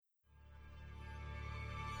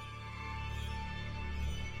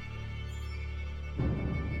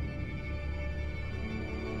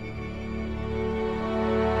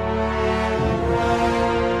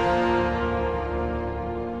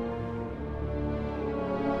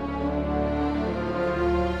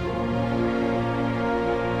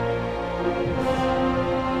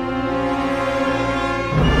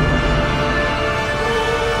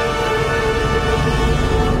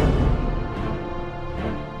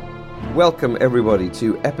Welcome, everybody,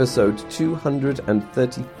 to episode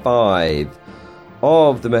 235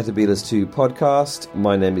 of the Metabolus 2 podcast.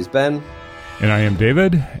 My name is Ben. And I am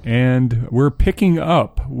David, and we're picking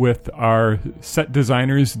up with our set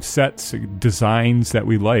designers, sets, designs that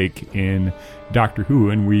we like in Doctor Who,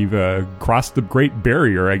 and we've crossed the great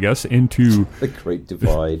barrier, I guess, into... The great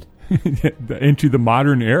divide. into the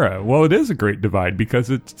modern era. Well, it is a great divide because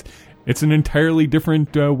it's an entirely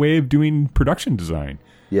different way of doing production design.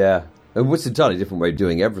 Yeah. It's an entirely different way of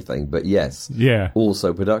doing everything, but yes. Yeah.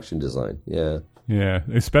 Also production design. Yeah. Yeah,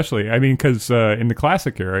 especially, I mean, because in the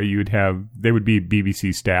classic era, they would be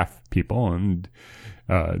BBC staff people, and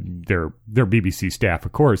they're BBC staff,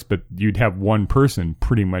 of course, but you'd have one person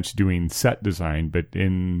pretty much doing set design. But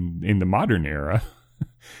in the modern era,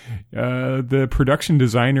 the production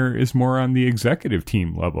designer is more on the executive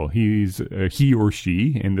team level. He's he or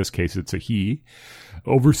she, in this case it's a he,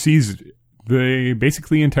 oversees the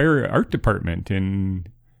basically entire art department and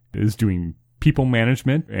is doing people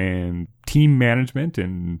management and team management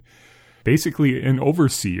and basically an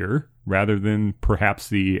overseer rather than perhaps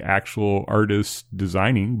the actual artist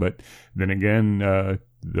designing. But then again,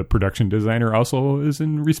 the production designer also is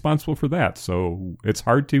responsible for that. So it's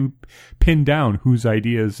hard to pin down whose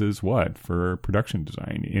ideas is what for production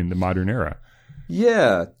design in the modern era.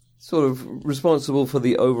 Yeah, sort of responsible for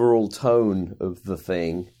the overall tone of the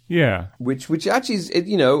thing. Yeah. Which actually is,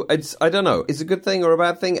 it's, I don't know, it's a good thing or a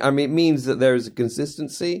bad thing. I mean, it means that there is a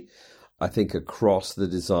consistency, I think, across the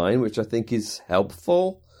design, which I think is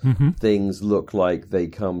helpful. Mm-hmm. Things look like they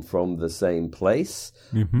come from the same place,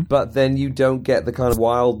 mm-hmm. but then you don't get the kind of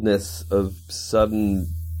wildness of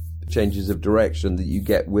sudden changes of direction that you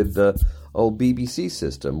get with the old BBC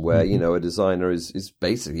system, where, mm-hmm. A designer is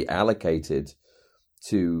basically allocated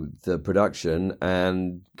to the production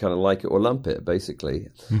and kind of like it or lump it, basically.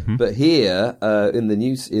 Mm-hmm. But here, in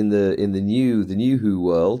the new Who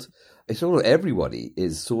world, it's sort of everybody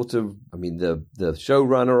is sort of. I mean, the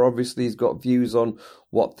showrunner obviously has got views on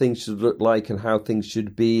what things should look like and how things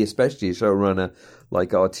should be. Especially a showrunner like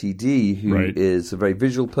RTD, who right. is a very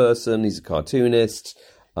visual person. He's a cartoonist.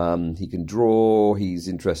 He can draw. He's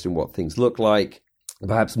interested in what things look like.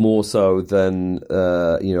 Perhaps more so than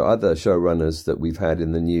other showrunners that we've had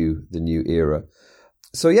in the new era.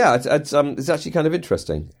 So yeah, it's actually kind of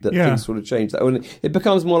interesting that things sort of change. It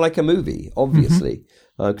becomes more like a movie, obviously.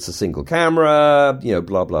 Mm-hmm. It's a single camera,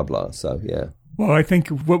 blah blah blah. So yeah. Well, I think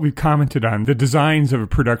what we've commented on, the designs of a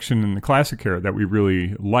production in the classic era that we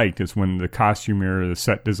really liked is when the costumer, the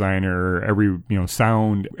set designer,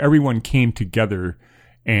 sound, everyone came together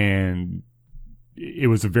and it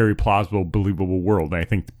was a very plausible, believable world. And I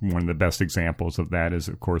think one of the best examples of that is,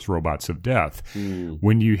 of course, Robots of Death. Mm.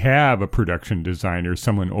 When you have a production designer,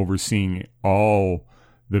 someone overseeing all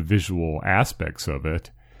the visual aspects of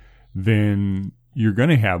it, then you're going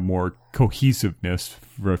to have more cohesiveness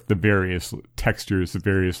for the various textures, the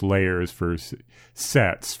various layers for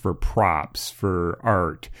sets, for props, for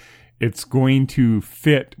art. It's going to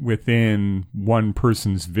fit within one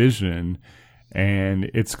person's vision,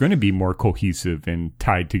 and it's going to be more cohesive and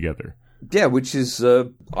tied together. Yeah, which is,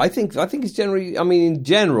 I think it's generally, in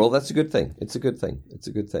general, that's a good thing. It's a good thing.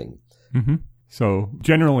 Mm-hmm. So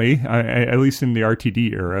generally, at least in the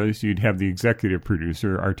RTD era, you'd have the executive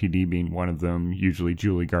producer, RTD being one of them, usually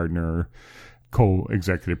Julie Gardner,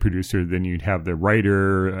 co-executive producer. Then you'd have the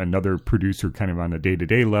writer, another producer kind of on a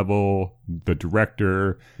day-to-day level, the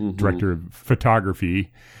director, mm-hmm. director of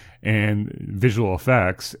photography, and visual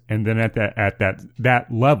effects, and then at that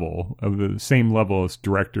level of the same level as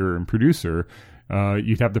director and producer,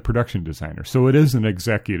 you'd have the production designer. So it is an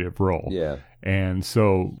executive role. Yeah. And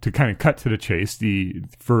so to kind of cut to the chase,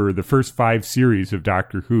 for the first 5 series of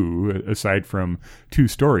Doctor Who, aside from 2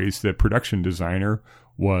 stories, the production designer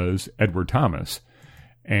was Edward Thomas.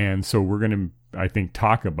 And so we're going to, I think,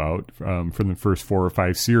 talk about, from the first 4 or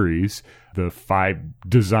 5 series, the 5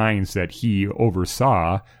 designs that he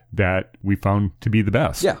oversaw that we found to be the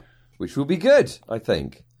best. Yeah, which will be good, I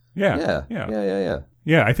think. Yeah.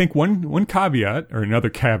 Yeah, I think one caveat, or another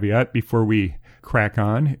caveat before we crack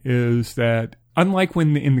on, is that unlike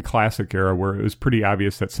when in the classic era where it was pretty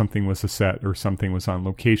obvious that something was a set or something was on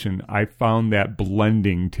location, I found that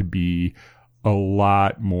blending to be a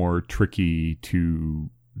lot more tricky to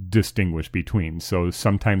distinguish between. So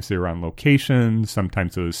sometimes they're on location,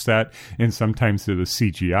 sometimes it was set, and sometimes it was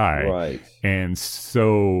CGI. Right. And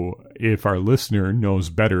so if our listener knows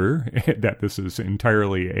better that this is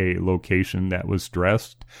entirely a location that was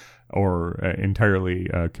dressed, or entirely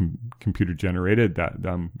computer generated, that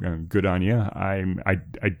good on you.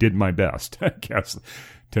 I did my best, I guess,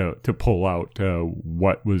 to pull out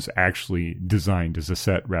what was actually designed as a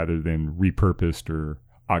set rather than repurposed or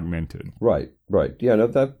augmented. Right. Yeah, no,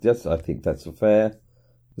 I think that's a fair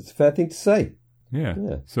thing to say.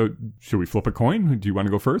 Yeah. So should we flip a coin? Do you want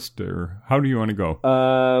to go first, or how do you want to go?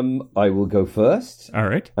 I will go first. All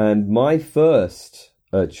right. And my first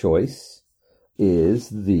choice is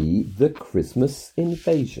the Christmas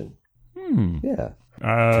Invasion. Yeah.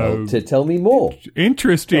 Tell me more.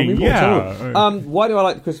 Interesting. Why do I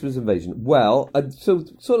like the Christmas Invasion? Well, so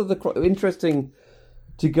sort of interesting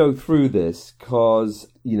to go through this because,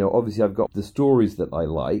 obviously I've got the stories that I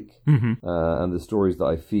like and the stories that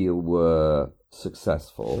I feel were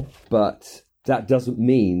successful, but that doesn't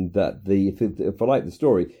mean that if I like the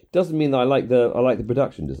story, doesn't mean that I like the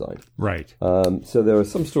production design. Right. So there are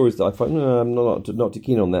some stories that I find I'm not too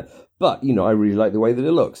keen on that, but I really like the way that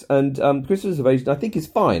it looks. And Christmas Invasion, I think, is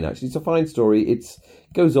fine. Actually, it's a fine story. It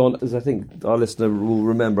goes on, as I think our listener will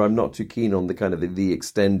remember. I'm not too keen on the kind of the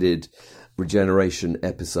extended regeneration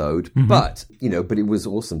episode, but it was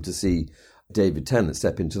awesome to see David Tennant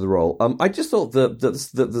step into the role. I just thought that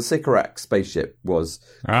the Sycorax spaceship was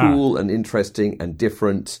cool and interesting and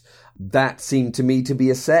different. That seemed to me to be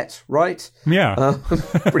a set, right? Yeah.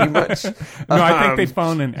 Pretty much. No, I think they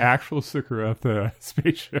found an actual Sycorax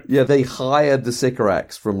spaceship. Yeah, they hired the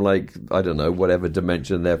Sycorax from, I don't know, whatever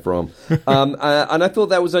dimension they're from. And I thought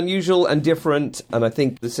that was unusual and different. And I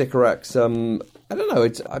think the Sycorax, I don't know,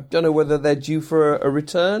 I don't know whether they're due for a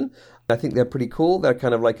return. I think they're pretty cool. They're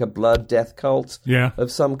kind of like a blood death cult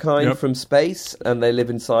of some kind from space, and they live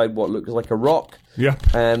inside what looks like a rock.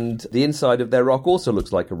 Yep. And the inside of their rock also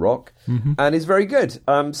looks like a rock, and is very good.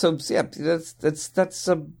 So yeah,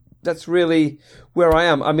 that's really where I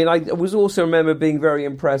am. I mean, I was also remember being very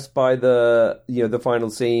impressed by the final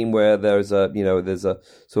scene where there's a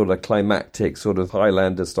sort of a climactic sort of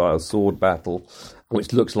Highlander style sword battle,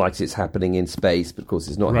 which looks like it's happening in space, but of course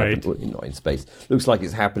it's not happening, not in space. Looks like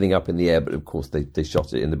it's happening up in the air, but of course they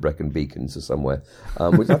shot it in the Brecon Beacons or somewhere,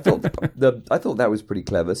 which I thought I thought that was pretty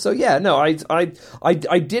clever. So yeah, no,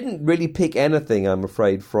 I didn't really pick anything, I'm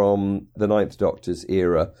afraid, from the Ninth Doctor's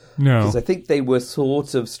era. No, because I think they were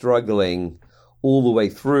sort of struggling all the way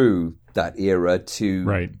through that era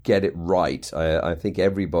to get it right. I think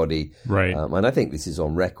everybody, and I think this is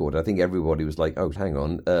on record, I think everybody was like, oh, hang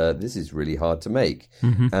on, this is really hard to make.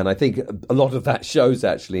 And I think a lot of that shows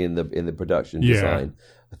actually in the production design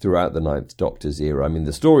throughout the Ninth Doctor's era. I mean,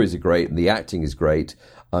 the stories are great and the acting is great.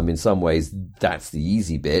 In some ways, that's the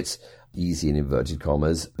easy bit. Easy in inverted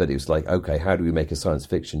commas, but it was like, okay, how do we make a science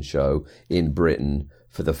fiction show in Britain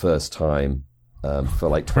for the first time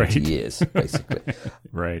for 20 years, basically.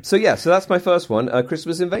 Right. So yeah, so that's my first one,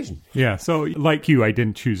 Christmas Invasion. Yeah, so like you, I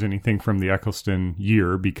didn't choose anything from the Eccleston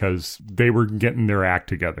year because they were getting their act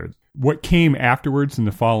together. What came afterwards in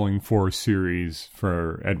the following 4 series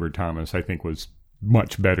for Edward Thomas, I think, was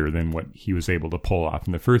much better than what he was able to pull off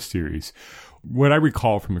in the first series. What I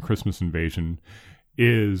recall from the Christmas Invasion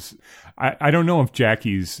is, I don't know if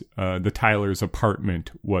Jackie's, the Tyler's apartment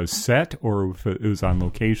was set or if it was on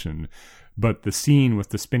location, but the scene with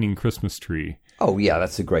the spinning Christmas tree. Oh, yeah,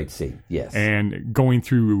 that's a great scene, yes. And going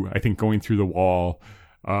through the wall,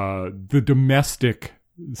 the domestic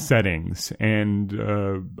settings, and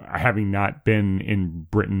having not been in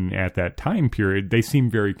Britain at that time period, they seem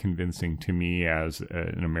very convincing to me as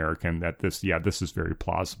an American that this is very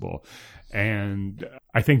plausible. And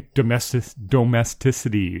I think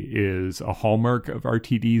domesticity is a hallmark of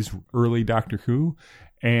RTD's early Doctor Who,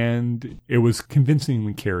 and it was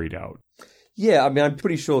convincingly carried out. Yeah, I mean, I'm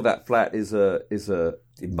pretty sure that flat is it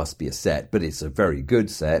must be a set, but it's a very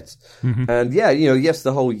good set. And yeah, yes,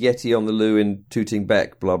 the whole Yeti on the loo in Tooting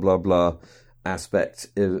Bec, blah, blah, blah aspect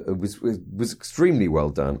was extremely well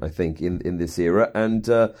done, I think, in this era. And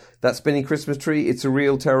that spinning Christmas tree, it's a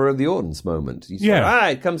real Terror of the Ordnance moment. You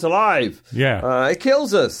say, it comes alive. Yeah. It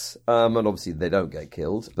kills us. And obviously they don't get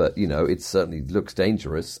killed, but, it certainly looks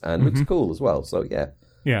dangerous and looks cool as well. So yeah.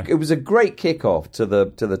 Yeah, it was a great kickoff to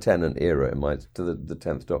the Tennant era, to the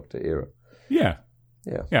 10th Doctor era. Yeah.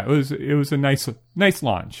 It was a nice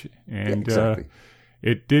launch, and exactly.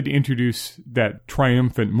 It did introduce that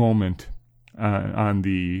triumphant moment on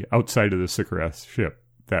the outside of the Sycorax ship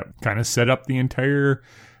that kind of set up the entire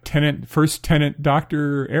first Tennant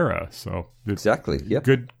Doctor era. So exactly,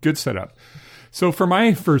 good setup. So for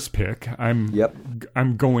my first pick,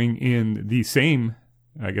 I'm going in the same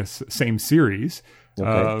series.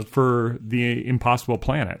 Okay. For the Impossible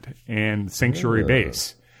Planet and Sanctuary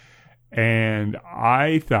Base. And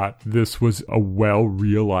I thought this was a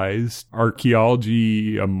well-realized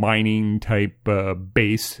archaeology, a mining type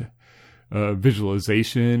base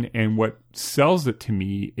visualization. And what sells it to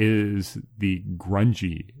me is the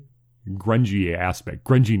grungy aspect,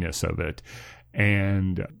 grunginess of it.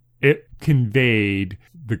 And it conveyed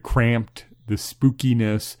the cramped, the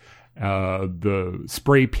spookiness, the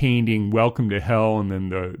spray painting, welcome to hell, and then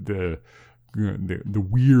the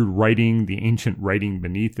weird writing, the ancient writing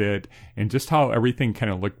beneath it, and just how everything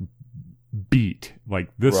kind of looked beat. Like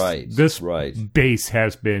this base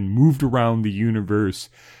has been moved around the universe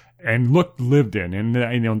and lived in.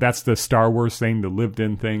 And that's the Star Wars thing, the lived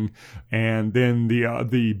in thing. And then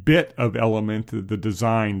the bit of element, the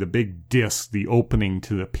design, the big disc, the opening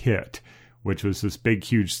to the pit, which was this big,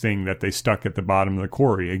 huge thing that they stuck at the bottom of the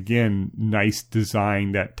quarry. Again, nice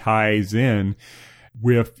design that ties in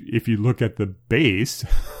with, if you look at the base,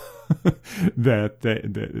 that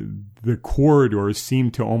the corridors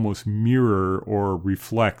seem to almost mirror or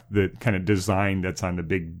reflect the kind of design that's on the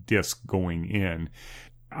big disc going in.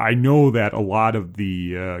 I know that a lot of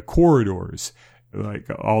the corridors, like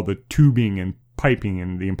all the tubing and piping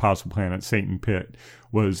in the Impossible Planet Satan Pit,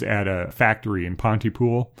 was at a factory in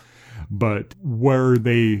Pontypool. But where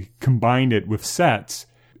they combined it with sets,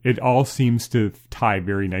 it all seems to tie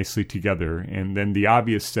very nicely together. And then the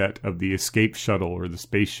obvious set of the escape shuttle or the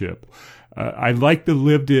spaceship. I like the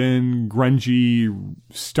lived-in, grungy,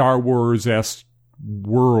 Star Wars-esque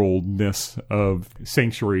worldness of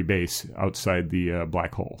Sanctuary Base outside the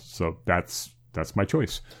black hole. So that's my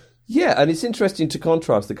choice. Yeah, and it's interesting to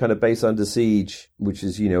contrast the kind of base under siege, which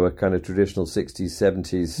is, a kind of traditional 60s,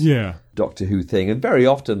 70s Doctor Who thing. And very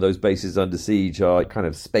often those bases under siege are kind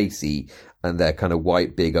of spacey, and they're kind of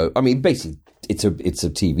white, big. Basically, it's a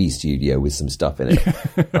TV studio with some stuff in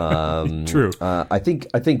it. True. I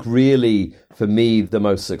think really, for me, the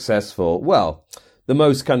most successful, the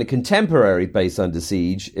most kind of contemporary base under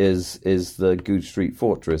siege is the Goose Street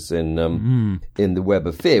Fortress in the Web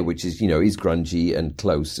of Fear, which is is grungy and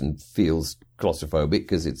close and feels claustrophobic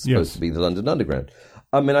because it's supposed to be the London Underground.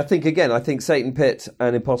 I think Satan Pit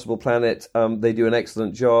and Impossible Planet, they do an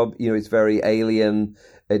excellent job. It's very alien.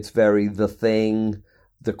 It's very The Thing.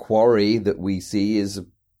 The quarry that we see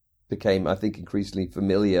became, I think, increasingly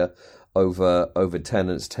familiar over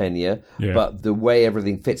Tennant's tenure, but the way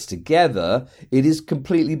everything fits together, it is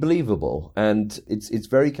completely believable, and it's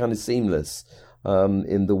very kind of seamless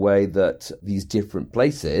in the way that these different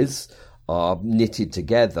places are knitted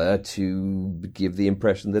together to give the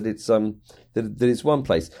impression that it's that it's one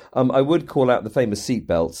place. I would call out the famous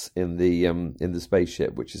seatbelts in the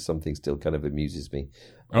spaceship, which is something still kind of amuses me.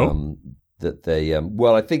 That they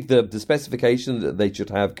I think the specification that they should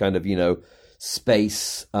have kind of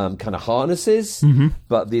space kind of harnesses,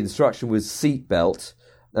 but the instruction was seatbelt.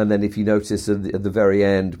 And then if you notice at the very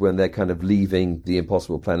end, when they're kind of leaving the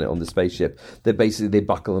Impossible Planet on the spaceship, they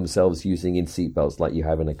buckle themselves using in seatbelts like you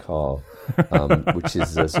have in a car, which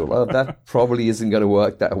is that probably isn't going to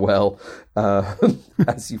work that well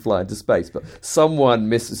as you fly into space. But someone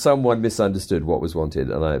misunderstood what was wanted,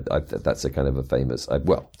 and that's a kind of a famous.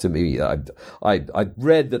 To me, I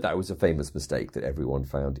read that was a famous mistake that everyone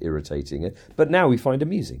found irritating, but now we find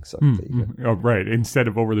amusing. So there you go. Oh, right. Instead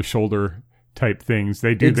of over the shoulder type things,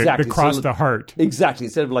 they do the cross the heart. Exactly.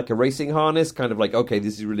 Instead of like a racing harness, kind of like, okay,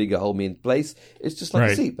 this is really going to hold me in place. It's just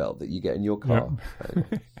like a seatbelt that you get in your car.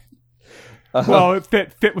 Yep. Well, it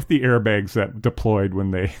fit with the airbags that deployed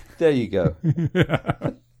when they... There you go.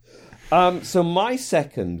 So my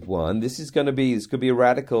second one, this could be a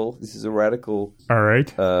radical. This is a radical. All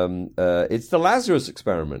right. It's the Lazarus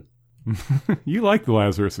Experiment. You like the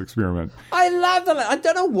Lazarus Experiment. I love that. I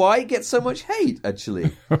don't know why it gets so much hate,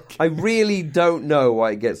 actually. Okay. I really don't know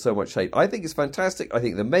why it gets so much hate. I think it's fantastic. I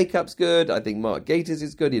think the makeup's good. I think Mark Gatiss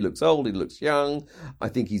is good. He looks old. He looks young. I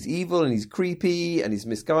think he's evil and he's creepy and he's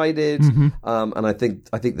misguided. And I think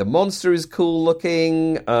the monster is cool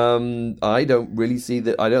looking. I don't really see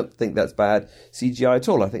that. I don't think that's bad CGI at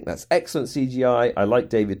all. I think that's excellent CGI. I like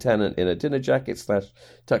David Tennant in a dinner jacket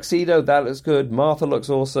 / tuxedo. That looks good. Martha looks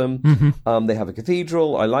awesome. They have a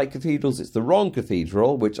cathedral. I like cathedrals. It's the wrong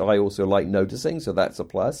cathedral, which I also like noticing, so that's a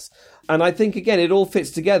plus. And I think, again, it all fits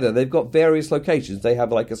together. They've got various locations. They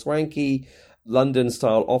have like a swanky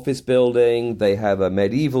London-style office building. They have a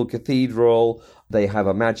medieval cathedral. They have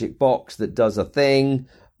a magic box that does a thing,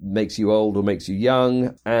 makes you old or makes you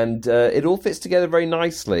young. And it all fits together very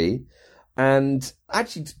nicely. And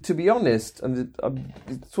actually, to be honest, and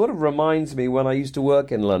it sort of reminds me when I used to work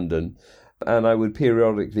in London, and I would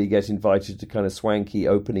periodically get invited to kind of swanky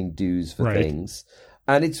opening dues for things.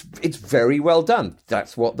 And it's very well done.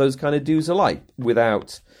 That's what those kind of dues are like,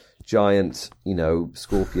 without giant,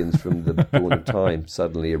 scorpions from the dawn of time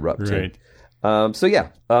suddenly erupting. Right. I'm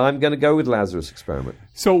going to go with Lazarus Experiment.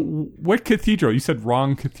 So, what cathedral? You said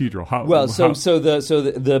wrong cathedral. Basically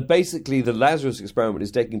the Lazarus Experiment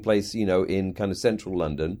is taking place, in kind of central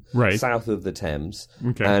London, right, south of the Thames.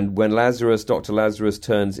 Okay. And when Dr. Lazarus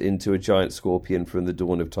turns into a giant scorpion from the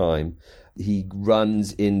dawn of time, he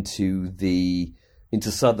runs into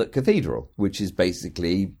Southwark Cathedral, which is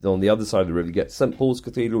basically on the other side of the river. You get St. Paul's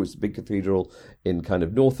Cathedral, which is a big cathedral in kind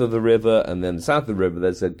of north of the river, and then south of the river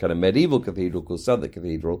there's a kind of medieval cathedral called Southwark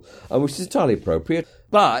Cathedral, which is entirely appropriate.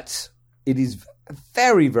 But it is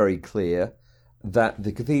very, very clear that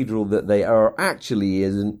the cathedral that they are actually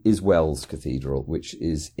in is Wells Cathedral, which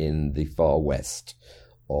is in the far west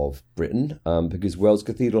of Britain, because Wells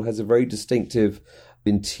Cathedral has a very distinctive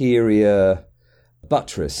interior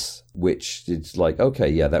buttress, which it's like, okay,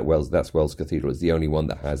 yeah, that's Wells Cathedral. It's the only one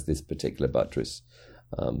that has this particular buttress.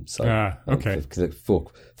 Okay.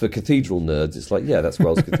 For cathedral nerds, it's like, yeah, that's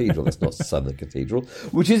Wells Cathedral. That's not Southwark Cathedral,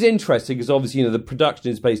 which is interesting because obviously, the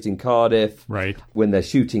production is based in Cardiff. Right. When they're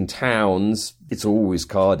shooting towns, it's always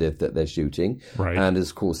Cardiff that they're shooting. Right. And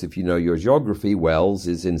of course, if you know your geography, Wells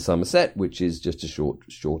is in Somerset, which is just a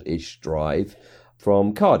short-ish drive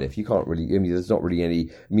from Cardiff. You can't really, there's not really any,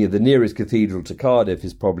 the nearest cathedral to Cardiff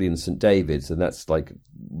is probably in St. David's, and that's like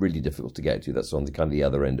really difficult to get to. That's on the kind of the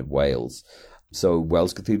other end of Wales. So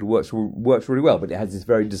Wells Cathedral works really well, but it has this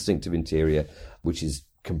very distinctive interior, which is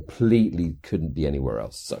completely couldn't be anywhere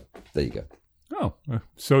else. So there you go. Oh,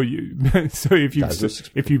 so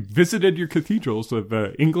if you visited your cathedrals of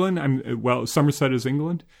England, Somerset is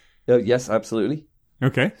England. Yes, absolutely.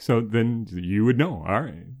 Okay, so then you would know. All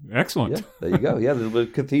right, excellent. Yeah, there you go. Yeah, a little bit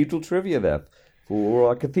of cathedral trivia there for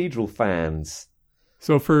our cathedral fans.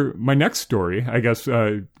 So for my next story, I guess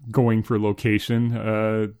going for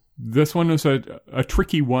location, this one is a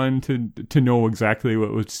tricky one to know exactly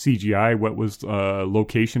what was CGI, what was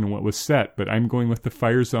location, and what was set. But I'm going with the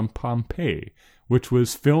fires on Pompeii, which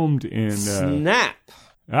was filmed in Snap.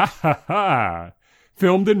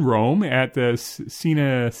 Filmed in Rome at the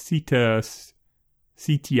Cinecittà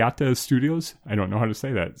Studios. I don't know how to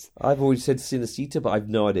say that. I've always said Cinecittà, but I've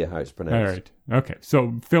no idea how it's pronounced. All right. Okay.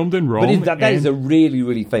 So filmed in Rome. But that is a really,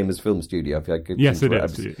 really famous film studio. Yes, it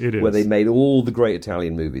is. It is. Where they made all the great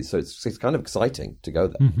Italian movies. So it's kind of exciting to go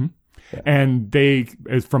there. Mm-hmm. Yeah. And they,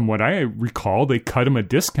 from what I recall, they cut them a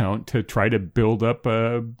discount to try to build up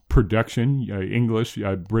a production,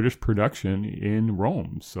 British production in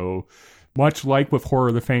Rome. So much like with Horror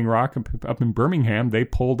of the Fang Rock up in Birmingham, they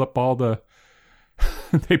pulled out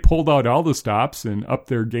all the stops and upped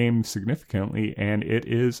their game significantly, and it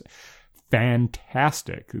is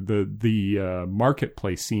fantastic. The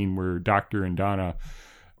marketplace scene where Doctor and Donna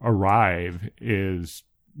arrive is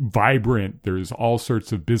vibrant. There's all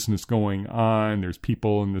sorts of business going on. There's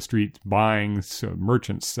people in the streets buying,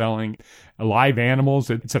 merchants selling, live animals.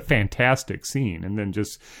 It's a fantastic scene. And then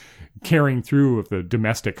just carrying through with the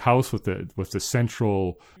domestic house with the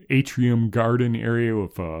central atrium garden area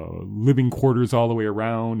with living quarters all the way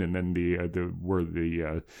around, and then where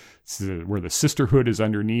the sisterhood is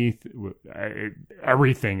underneath.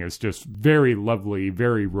 Everything is just very lovely,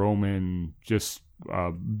 very Roman, just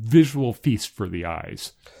a visual feast for the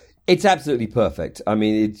eyes. It's absolutely perfect. I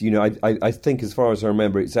mean, I think as far as I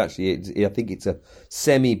remember, I think it's a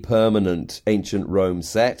semi-permanent ancient Rome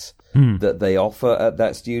set that they offer at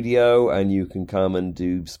that studio, and you can come and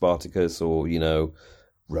do Spartacus or,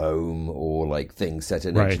 Rome or like things set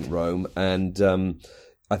in ancient Rome. And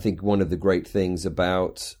I think one of the great things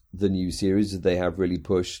about the new series is they have really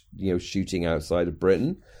pushed, shooting outside of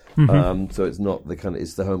Britain. Mm-hmm. So it's not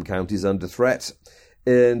it's the home counties under threat.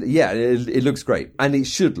 And yeah, it looks great. And it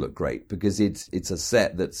should look great because it's a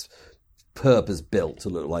set that's purpose-built to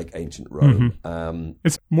look like ancient Rome. Mm-hmm.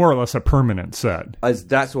 It's more or less a permanent set.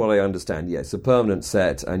 That's what I understand, yes. It's a permanent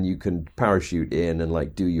set, and you can parachute in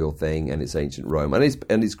and do your thing, and it's ancient Rome. And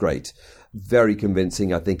it's great. Very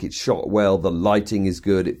convincing. I think it's shot well. The lighting is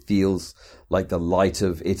good. It feels like the light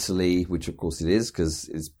of Italy, which of course it is because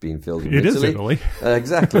it's being filmed in Italy. It is Italy.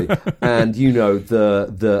 Exactly. And,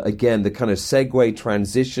 the kind of segue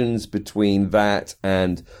transitions between that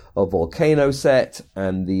and a volcano set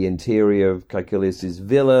and the interior of Caecilius'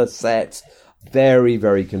 villa set. Very,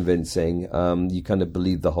 very convincing. You kind of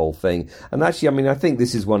believe the whole thing. And actually, I think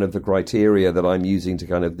this is one of the criteria that I'm using to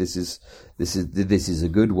kind of, this is a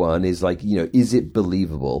good one, is is it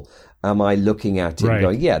believable? am I looking at it Right. and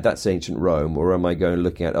going, yeah, that's ancient Rome, or am I going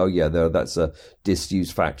looking at, oh yeah, that's a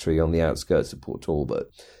disused factory on the outskirts of Port Talbot.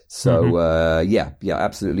 So yeah,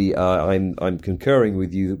 absolutely. I'm concurring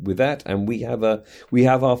with you with that, and we have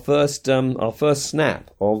our first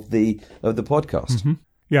snap of the podcast. Mm-hmm.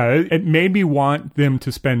 Yeah, it made me want them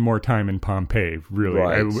to spend more time in Pompeii. Really,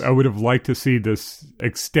 Right. I would have liked to see this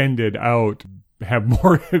extended out, have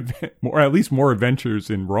more, at least more adventures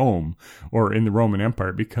in Rome or in the Roman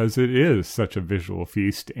Empire, because it is such a visual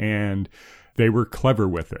feast, and they were clever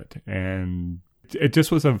with it, and it just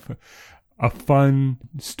was a fun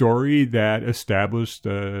story that established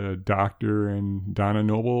Doctor and Donna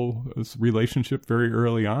Noble's relationship very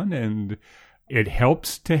early on, and it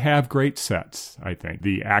helps to have great sets, I think.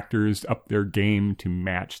 The actors up their game to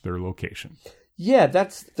match their location. Yeah,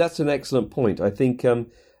 that's an excellent point. I think, I'm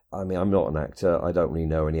not an actor. I don't really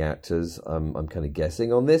know any actors. I'm kind of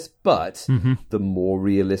guessing on this, but the more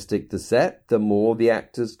realistic the set, the more the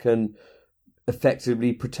actors can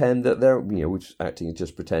effectively pretend that they're, which acting is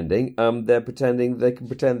just pretending. They can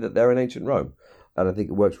pretend that they're in ancient Rome, and I think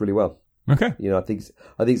it works really well. Okay. I think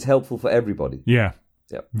it's helpful for everybody. Yeah.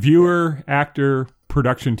 Yep. Viewer, actor,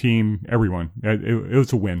 production team, everyone. It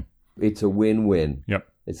was a win. It's a win-win. Yep.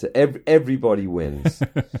 It's everybody wins.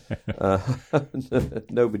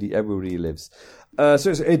 Everybody lives. So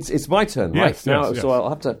it's my turn, right? Yes, Now, yes. so I'll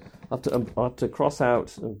have to cross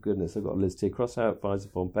out. Oh goodness, I've got a list here. Cross out Fires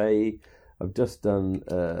of Pompeii. I've just done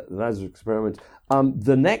the Lazarus Experiment.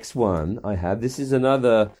 The next one I have, this is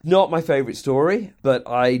another, not my favourite story, but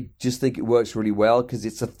I just think it works really well because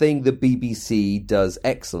it's a thing the BBC does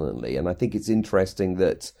excellently. And I think it's interesting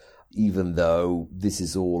that even though this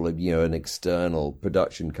is all, an external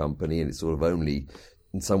production company and it's sort of only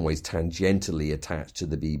in some ways tangentially attached to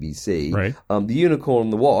the BBC, right. The Unicorn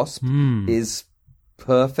and the Wasp is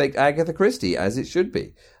perfect Agatha Christie, as it should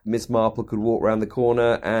be. Miss Marple could walk around the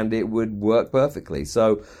corner and it would work perfectly.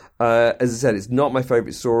 So, as I said, it's not my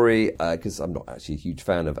favourite story because I'm not actually a huge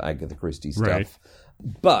fan of Agatha Christie stuff. Right.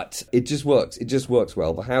 But it just works. It just works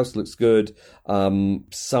well. The house looks good.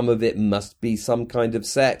 Some of it must be some kind of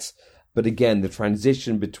set. But again, the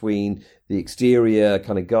transition between the exterior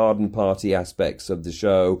kind of garden party aspects of the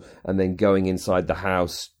show and then going inside the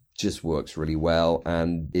house just works really well,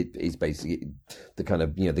 and it is basically the kind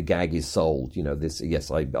of the gag is sold.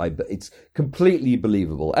 It's completely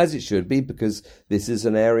believable, as it should be, because this is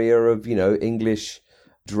an area of English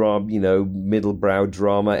drama, middlebrow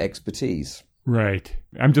drama expertise. Right.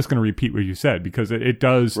 I'm just going to repeat what you said because it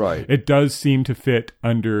does. Right. It does seem to fit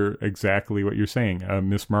under exactly what you're saying.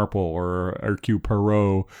 Miss Marple or Hercule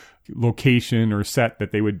Poirot location or set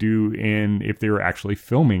that they would do in if they were actually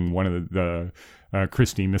filming one of the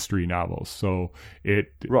Christie mystery novels. So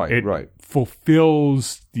it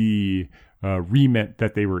fulfills the remit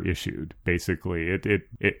that they were issued. Basically, it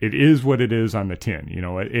is what it is on the tin.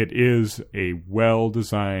 It is a well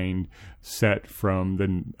designed set from the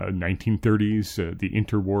 1930s, the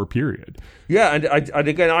interwar period. Yeah, and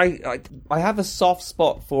again, I have a soft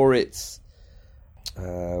spot for its.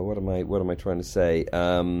 What am I trying to say?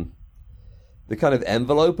 The kind of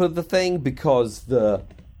envelope of the thing, because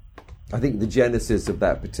I think the genesis of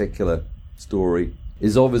that particular story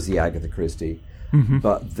is obviously Agatha Christie,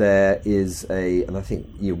 but there is and I think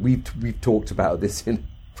we've talked about this in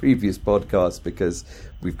previous podcasts because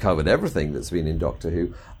we've covered everything that's been in Doctor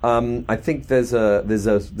Who. I think there's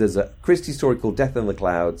a Christie story called Death in the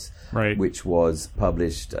Clouds, right, which was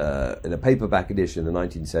published in a paperback edition in the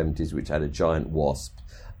 1970s, which had a giant wasp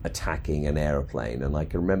attacking an aeroplane, and I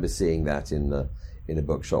can remember seeing that in a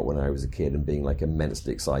bookshop when I was a kid and being like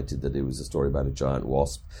immensely excited that it was a story about a giant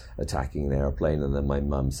wasp attacking an aeroplane, and then my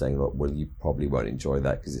mum saying, "Look, well, you probably won't enjoy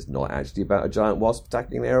that because it's not actually about a giant wasp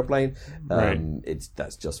attacking an aeroplane. Right.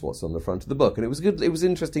 That's just what's on the front of the book." And it was good. It was an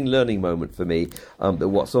interesting learning moment for me that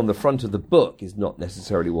what's on the front of the book is not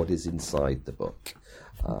necessarily what is inside the book.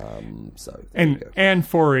 And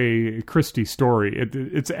for a Christie story,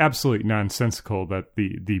 it's absolutely nonsensical that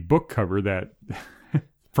the book cover that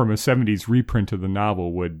from a 70s reprint of the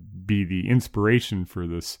novel would be the inspiration for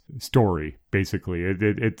this story. Basically,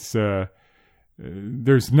 it's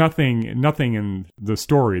there's nothing in the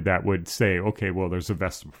story that would say, okay, well, there's a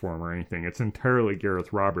Vestal form or anything. It's entirely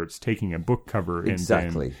Gareth Roberts taking a book cover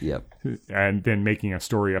and then making a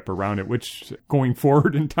story up around it, which going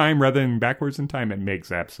forward in time rather than backwards in time, it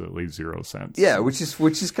makes absolutely zero sense. Yeah, which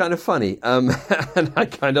is kind of funny, and I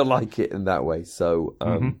kind of like it in that way. So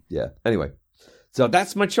yeah. Anyway, So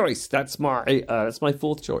that's my choice. That's my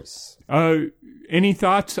fourth choice. Any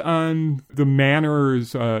thoughts on the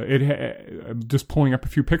manners? Just pulling up a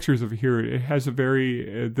few pictures of it here. It has a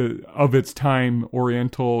very of its time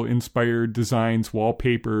Oriental-inspired designs,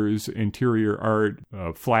 wallpapers, interior art,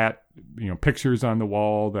 flat pictures on the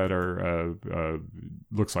wall that are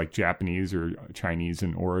looks like Japanese or Chinese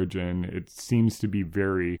in origin. It seems to be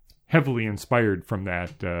very heavily inspired from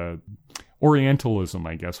that Orientalism,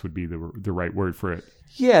 I guess, would be the right word for it.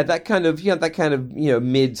 Yeah, that kind of mid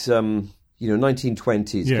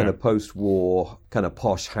 1920s kind of post-war kind of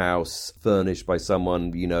posh house furnished by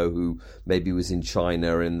someone who maybe was in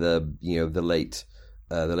China in the late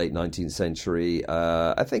 19th century.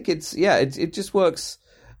 I think it just works.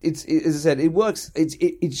 It's as I said, it works.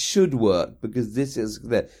 It should work because this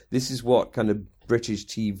is what kind of British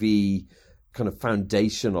TV kind of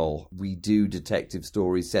foundational. We do detective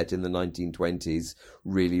stories set in the 1920s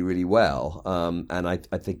really, really well. And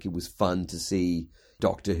I think it was fun to see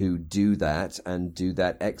Doctor Who do that and do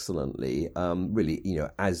that excellently. Really,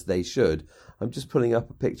 as they should. I'm just pulling up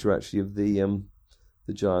a picture actually of the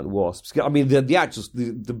giant wasps. I mean, the actual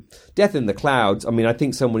the death in the clouds. I mean, I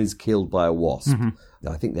think someone is killed by a wasp. Mm-hmm.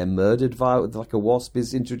 I think they're murdered like a wasp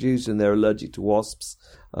is introduced, and they're allergic to wasps,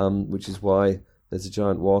 which is why there's a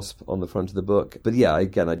giant wasp on the front of the book. But yeah,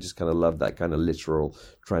 again, I just kind of love that kind of literal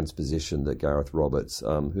transposition that Gareth Roberts,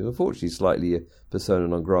 who unfortunately is slightly a persona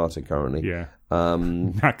non grata currently. Yeah.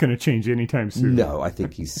 Not going to change anytime soon. No, I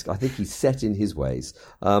think he's set in his ways.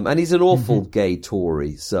 And he's an awful gay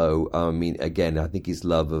Tory. So, I mean, again, I think his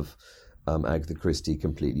love of Agatha Christie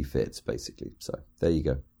completely fits, basically. So there you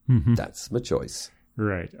go. Mm-hmm. That's my choice.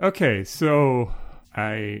 Right. Okay, so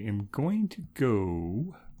I am going to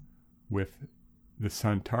go with the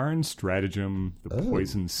Sontaran Stratagem, the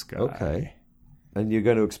Poison Sky. Okay. And you're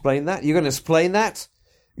going to explain that? You're going to explain that?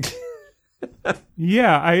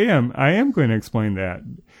 Yeah, I am. I am going to explain that.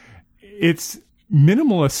 It's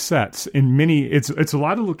minimalist sets in many. It's a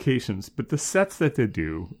lot of locations, but the sets that they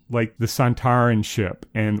do, like the Sontaran ship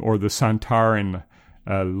or the Sontaran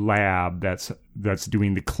lab that's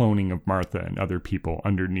doing the cloning of Martha and other people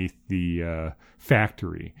underneath the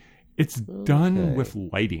factory, it's done with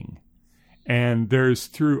lighting. And there's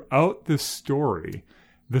throughout this story,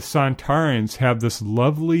 the Sontarans have this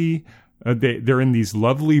lovely. They're in these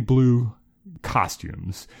lovely blue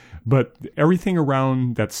costumes, but everything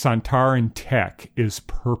around that Sontaran tech is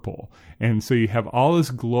purple. And so you have all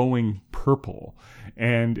this glowing purple,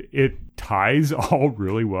 and it ties all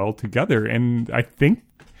really well together. And I think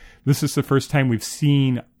this is the first time we've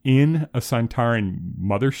seen in a Sontaran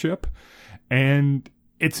mothership, and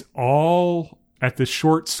it's all at the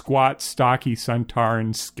short, squat, stocky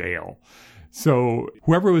Sontaran scale. So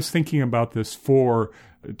whoever was thinking about this for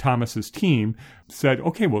Thomas's team said,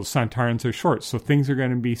 okay, well, Sontarans are short, so things are going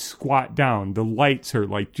to be squat down. The lights are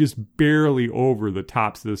like just barely over the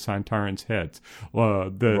tops of the Sontarans' heads.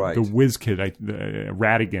 The whiz kid, the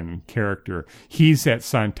Radigan character, he's at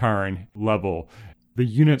Sontaran level. The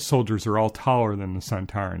unit soldiers are all taller than the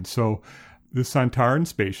Sontarans. So the Sontaran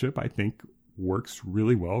spaceship, I think, works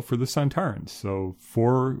really well for the Sontarans. So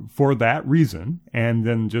for that reason, and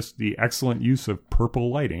then just the excellent use of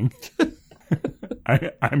purple lighting,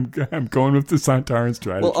 I'm going with the Sontaran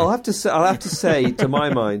strategy. Well, I'll have to say, to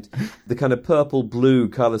my mind, the kind of purple-blue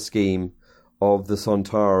color scheme of the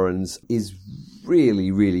Sontarans is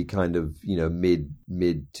really, really kind of mid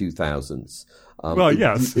 2000s.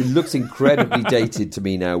 Yes, it looks incredibly dated to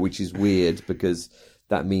me now, which is weird because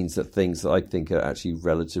that means that things that I think are actually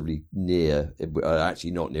relatively near are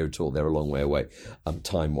actually not near at all. They're a long way away,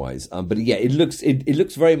 time-wise. But yeah, it looks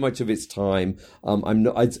very much of its time. And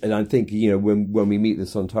I think when we meet the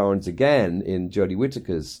Sontarans again in Jodie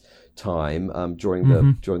Whittaker's time during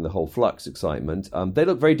the whole Flux excitement, they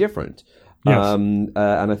look very different. Yes. And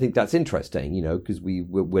I think that's interesting, because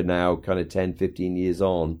we're now kind of 10, 15 years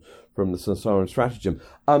on from the Sontaran Stratagem.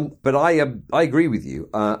 But I agree with you.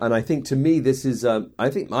 And I think to me, this is, I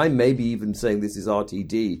think I may be even saying this is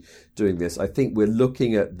RTD doing this. I think we're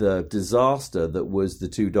looking at the disaster that was the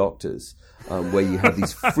Two Doctors, where you have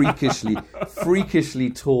these freakishly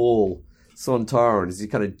tall Sontarans, these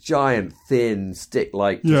kind of giant, thin,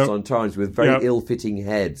 stick-like Sontarans with very ill-fitting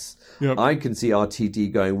heads. Yep. I can see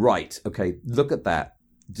RTD going, right, okay, look at that.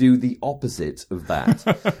 Do the opposite of that.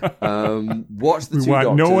 Watch the Two Doctors. We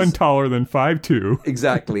want no one taller than 5'2".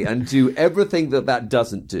 Exactly, and do everything that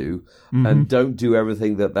doesn't do, and don't do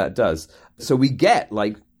everything that does. So we get,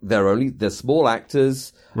 they're small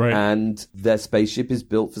actors, right, and their spaceship is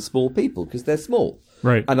built for small people because they're small.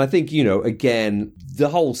 Right. And I think, again, the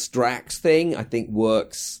whole Strax thing, I think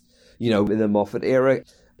works, in the Moffat era.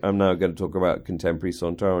 I'm now going to talk about contemporary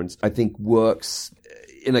Sontarans, I think works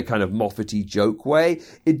in a kind of Moffat-y joke way.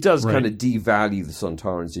 It does kind of devalue the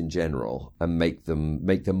Sontarans in general and make them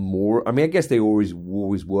more. I mean, I guess they always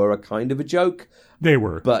were a kind of a joke. They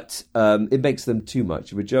were, but it makes them too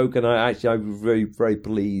much of a joke. And I was very, very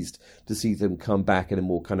pleased to see them come back in a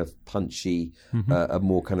more kind of punchy, a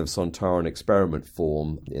more kind of Sontaran experiment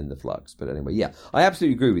form in the Flux. But anyway, yeah, I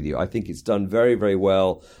absolutely agree with you. I think it's done very, very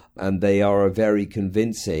well, and they are a very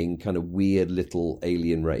convincing kind of weird little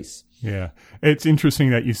alien race. Yeah. It's interesting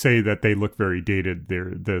that you say that they look very dated.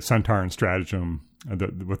 They're the Sontaran stratagem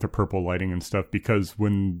with the purple lighting and stuff, because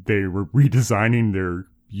when they were redesigning their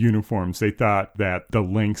uniforms, they thought that the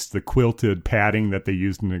links, the quilted padding that they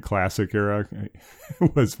used in the classic era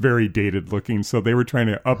was very dated looking. So they were trying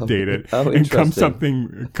to update it and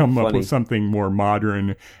come up with something more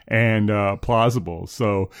modern and plausible.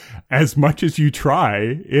 So as much as you try,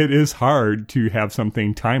 it is hard to have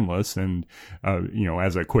something timeless. And,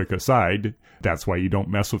 as a quick aside, that's why you don't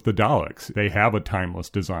mess with the Daleks. They have a timeless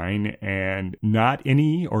design, and not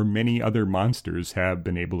any or many other monsters have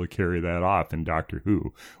been able to carry that off in Doctor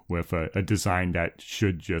Who with a design that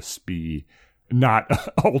should just be not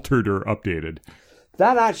altered or updated.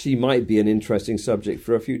 That actually might be an interesting subject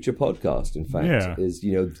for a future podcast, in fact, is,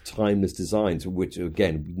 timeless designs, which,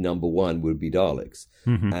 again, number one would be Daleks.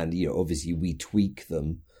 And, obviously we tweak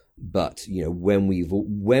them. But, when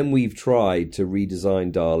we've tried to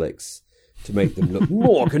redesign Daleks to make them look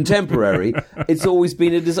more contemporary, it's always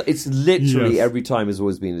been a disaster. It's literally every time has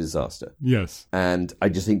always been a disaster. Yes. And I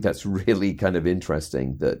just think that's really kind of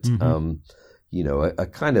interesting that, a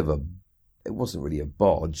kind of it wasn't really a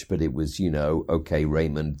bodge, but it was, okay,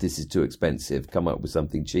 Raymond, this is too expensive. Come up with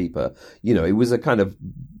something cheaper. It was a kind of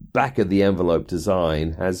back of the envelope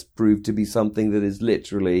design has proved to be something that is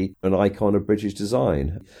literally an icon of British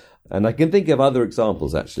design. And I can think of other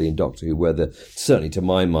examples, actually, in Doctor Who, where certainly to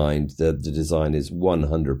my mind, the design is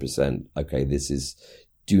 100%, okay, this is,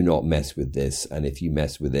 do not mess with this. And if you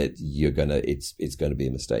mess with it, it's going to be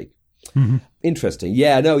a mistake. Interesting.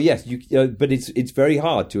 Yeah, no, yes. But it's very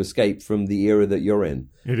hard to escape from the era that you're in.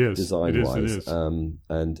 It is. Design-wise. It is.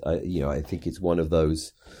 And I think it's one of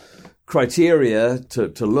those criteria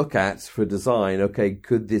to look at for design. Okay,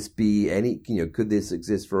 could this be could this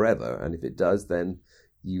exist forever? And if it does, then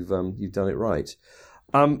you've done it right.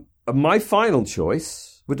 My final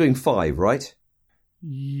choice. We're doing 5, right?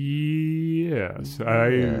 Yes.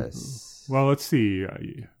 Well, let's see.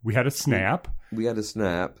 We had a snap.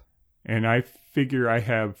 And I figure I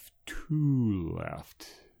have 2 left.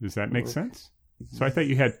 Does that make sense? So I thought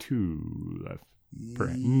you had 2 left.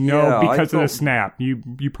 No, because of the snap. You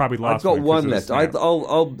probably lost. I've got 1 left.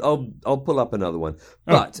 I'll pull up another one.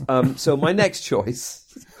 But so my next choice,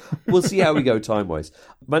 we'll see how we go time wise.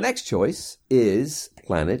 My next choice is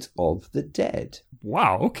Planet of the Dead.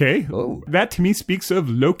 Wow. Okay. Oh. That to me speaks of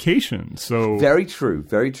location. So very true.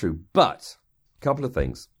 Very true. But a couple of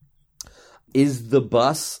things. Is the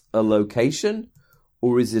bus a location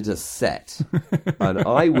or is it a set? And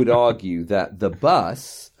I would argue that the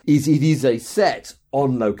bus is a set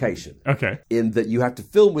on location. Okay. In that you have to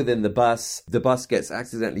film within the bus gets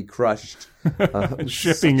accidentally crushed.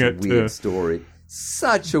 Shipping it. Weird story.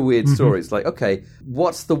 Such a weird story. It's like, okay,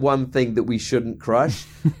 what's the one thing that we shouldn't crush?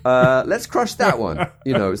 Let's crush that one.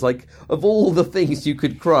 It's like, of all the things you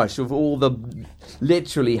could crush, of all the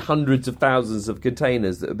literally hundreds of thousands of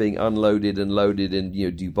containers that are being unloaded and loaded in,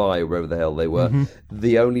 Dubai or wherever the hell they were,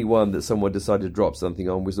 the only one that someone decided to drop something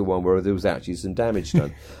on was the one where there was actually some damage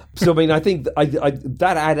done. So, I think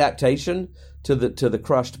that adaptation to the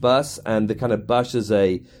crushed bus and the kind of bus as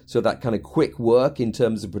that kind of quick work in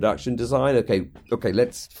terms of production design. Okay,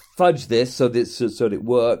 let's fudge this so that it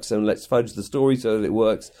works, and let's fudge the story so that it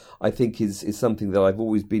works. I think is something that I've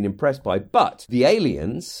always been impressed by. But the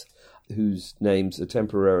aliens, whose names are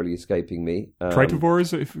temporarily escaping me,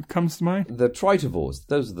 Tritovores, if it comes to mind. The Tritovores,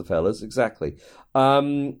 those are the fellas, exactly.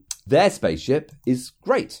 Their spaceship is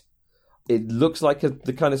great. It looks like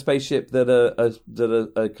the kind of spaceship that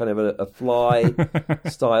a kind of a fly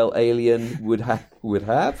style alien would have.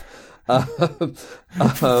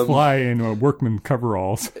 Fly in workman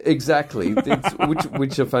coveralls. Exactly,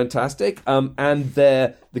 which are fantastic. And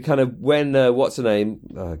they're the kind of when what's her name?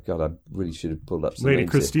 Oh, God, I really should have pulled up some Lady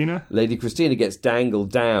names Christina. Here. Lady Christina gets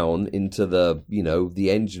dangled down into the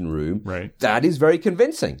the engine room. Right. That is very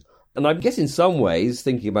convincing. And I guess in some ways,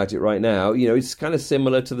 thinking about it right now, it's kind of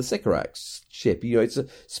similar to the Sycorax ship. It's a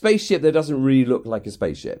spaceship that doesn't really look like a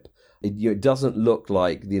spaceship. It doesn't look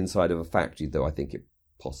like the inside of a factory, though I think it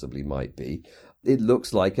possibly might be. It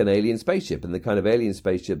looks like an alien spaceship, and the kind of alien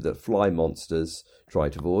spaceship that fly monsters,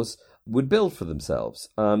 Tritovores, would build for themselves.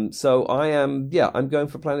 So I'm going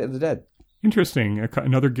for Planet of the Dead. Interesting.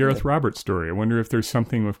 Another Gareth Roberts story. I wonder if there's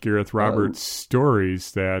something with Gareth Roberts'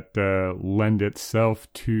 stories that lend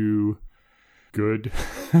itself to good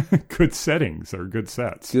good settings or good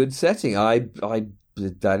sets. Good setting.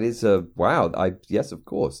 That is a wow. Yes, of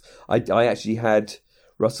course. I actually had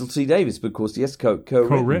Russell T Davies, but of course, yes,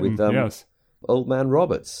 co-written with yes. Old Man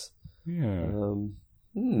Roberts. Yeah.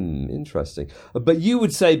 Interesting. But you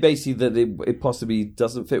would say basically that it possibly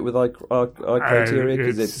doesn't fit with our criteria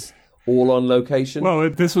because it's all on location. Well,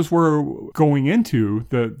 this is where we're going into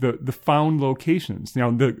the found locations.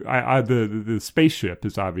 Now, the spaceship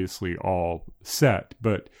is obviously all set,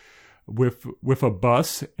 but with a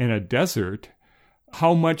bus in a desert,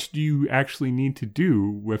 how much do you actually need to do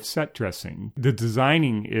with set dressing? The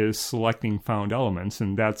designing is selecting found elements,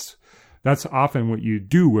 and that's often what you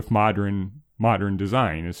do with modern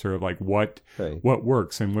design. Is sort of like what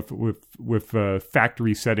works, and with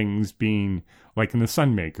factory settings being like in the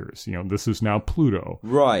Sunmakers, this is now Pluto,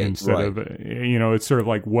 right? Instead of it's sort of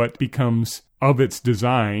like what becomes of its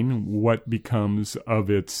design, what becomes of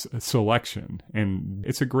its selection, and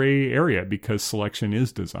it's a gray area because selection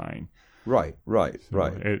is design. Right.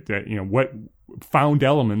 What found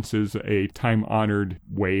elements is a time-honored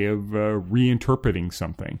way of reinterpreting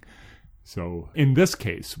something. So in this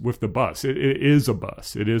case, with the bus, it is a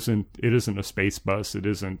bus. It isn't a space bus. It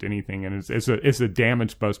isn't anything, and it's a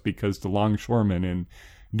damaged bus because the longshoremen in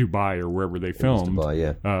Dubai or wherever they filmed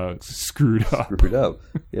screwed up.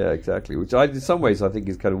 Yeah, exactly. Which in some ways I think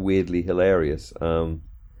is kind of weirdly hilarious.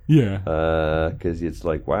 Because it's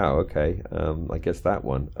like, wow, okay, I guess that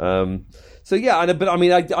one. I'm going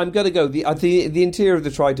to go. The interior of the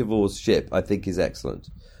Tritivores ship, I think, is excellent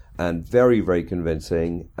and very, very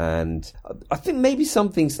convincing. And I think maybe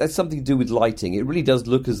that's something to do with lighting. It really does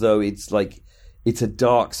look as though it's a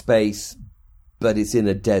dark space, but it's in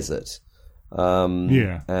a desert. And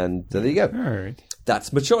there you go. All right,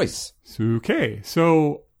 that's my choice. Okay,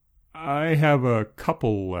 so I have a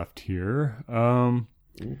couple left here.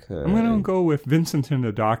 Okay. I'm going to go with Vincent and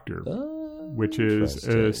the Doctor, which is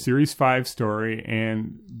a Series 5 story,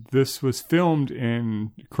 and this was filmed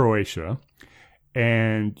in Croatia,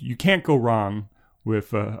 and you can't go wrong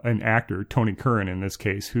with an actor, Tony Curran in this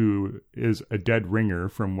case, who is a dead ringer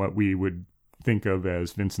from what we would think of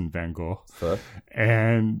as Vincent van Gogh.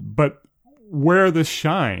 But where this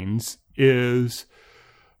shines is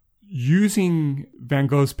using Van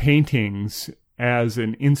Gogh's paintings as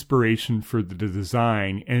an inspiration for the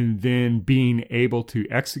design, and then being able to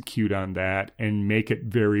execute on that and make it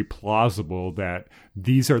very plausible that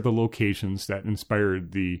these are the locations that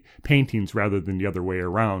inspired the paintings rather than the other way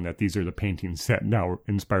around, that these are the paintings that now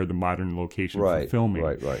inspire the modern location for filming.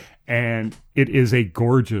 Right. And it is a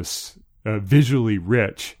gorgeous, visually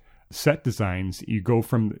rich set designs. You go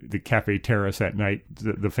from the Cafe Terrace at night,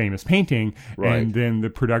 the famous painting, and then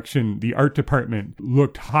the art department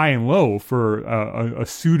looked high and low for a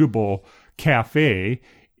suitable cafe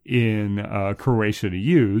in Croatia to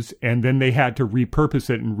use, and then they had to repurpose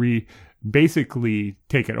it and basically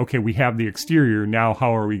take it. Okay, we have the exterior, now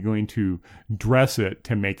how are we going to dress it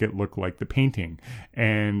to make it look like the painting?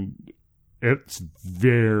 And it's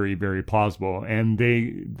very, very plausible, and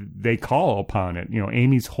they call upon it.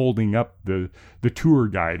 Amy's holding up the tour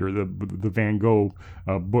guide or the Van Gogh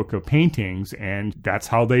book of paintings, and that's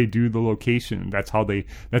how they do the location. That's how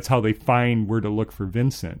they find where to look for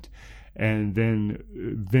Vincent. And then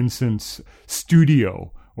Vincent's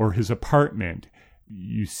studio or his apartment,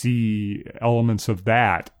 you see elements of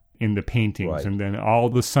that in the paintings, and then all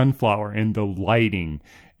the sunflower and the lighting,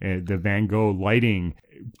 the Van Gogh lighting.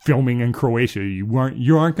 Filming in Croatia, you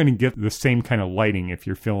aren't going to get the same kind of lighting if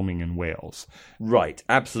you're filming in Wales. Right,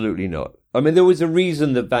 absolutely not. I mean, there was a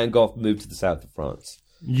reason that Van Gogh moved to the south of France.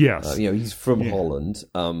 Yes. He's from Holland,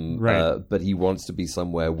 but he wants to be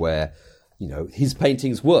somewhere where, his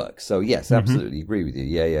paintings work. So, yes, absolutely agree with you.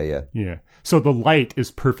 Yeah. So the light is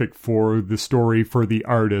perfect for the story, for the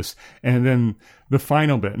artist. And then the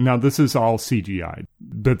final bit, now this is all CGI,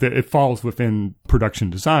 but it falls within production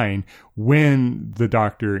design when the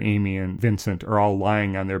Doctor, Amy, and Vincent are all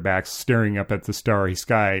lying on their backs, staring up at the starry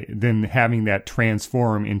sky, then having that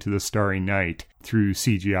transform into the starry night through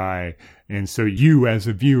CGI. And so you, as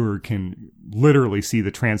a viewer, can literally see the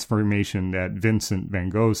transformation that Vincent van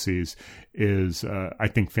Gogh sees is, I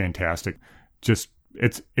think, fantastic. Just,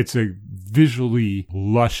 it's a visually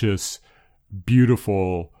luscious,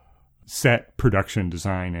 beautiful set production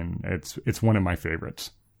design, and it's one of my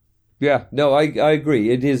favorites. Yeah, no, I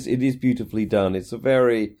agree. It is beautifully done. It's a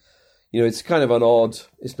very, it's kind of an odd.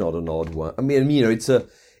 It's not an odd one. I mean,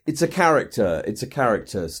 it's a character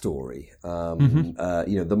story.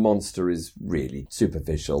 The monster is really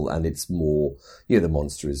superficial, and it's more, the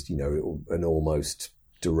monster is, an almost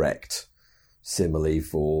direct simile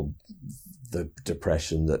for the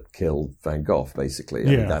depression that killed Van Gogh, basically.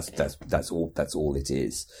 I mean, that's all it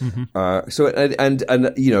is. I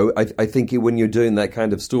think when you're doing that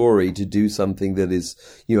kind of story, to do something that is,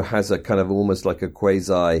 has a kind of almost like a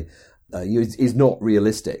quasi, is not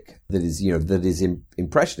realistic. That is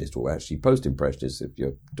impressionist, or actually post-impressionist, if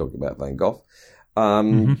you're talking about Van Gogh,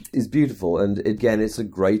 is beautiful. And again, it's a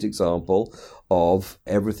great example of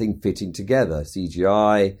everything fitting together: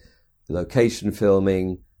 CGI, location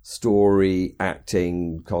filming, story,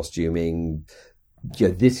 acting, costuming.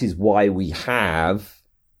 This is why we have,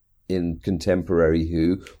 in contemporary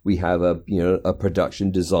Who, we have a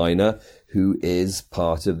production designer who is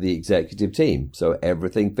part of the executive team. So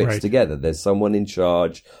everything fits together. There's someone in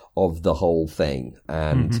charge of the whole thing.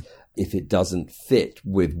 And if it doesn't fit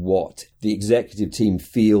with what the executive team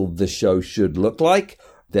feel the show should look like,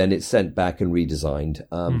 then it's sent back and redesigned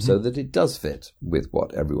so that it does fit with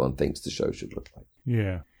what everyone thinks the show should look like.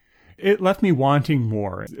 Yeah. It left me wanting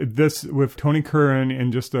more. This, with Tony Curran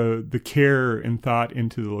and just the care and thought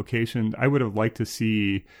into the location, I would have liked to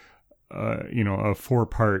see, a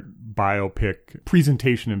 4-part biopic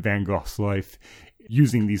presentation of Van Gogh's life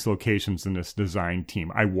using these locations in this design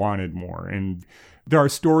team. I wanted more. And there are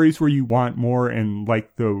stories where you want more, and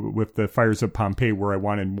like with the Fires of Pompeii, where I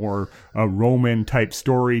wanted more Roman type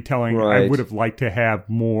storytelling. Right. I would have liked to have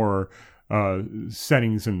more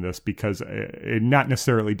settings in this, because not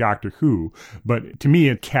necessarily Doctor Who, but to me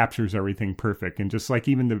it captures everything perfect. And just like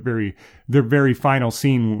even the very final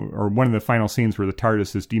scene, or one of the final scenes, where the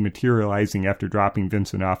TARDIS is dematerializing after dropping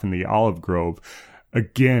Vincent off in the olive grove,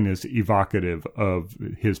 again is evocative of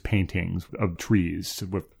his paintings of trees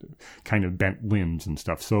with kind of bent limbs and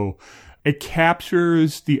stuff. So it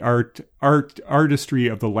captures the artistry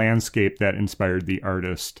of the landscape that inspired the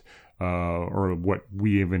artist, or what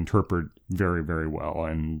we have interpreted very, very well,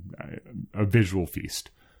 and a visual feast.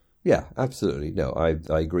 Yeah, absolutely. No, I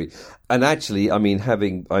agree. And actually, I mean,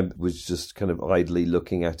 I was just kind of idly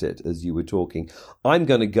looking at it as you were talking. I'm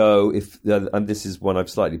going to go, and this is one I've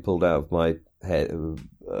slightly pulled out of my head,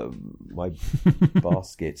 my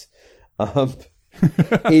basket,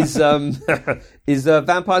 is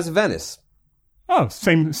Vampires of Venice. Oh,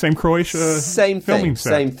 same Croatia filming set.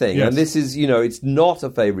 Same thing. Yes. And this is, it's not a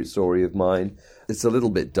favourite story of mine. It's a little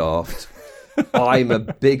bit daft. I'm a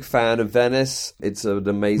big fan of Venice. It's an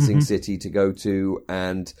amazing city to go to,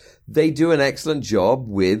 and they do an excellent job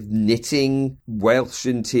with knitting Welsh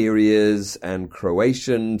interiors and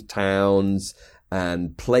Croatian towns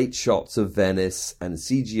and plate shots of Venice and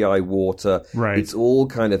CGI water. Right. It's all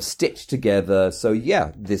kind of stitched together. So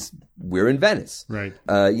yeah, we're in Venice. Right.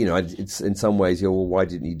 It's in some ways, well, why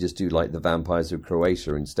didn't you just do like the Vampires of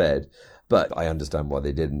Croatia instead? But I understand why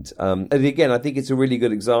they didn't. And again, I think it's a really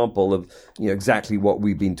good example of, exactly what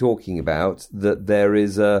we've been talking about, that there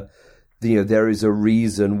is a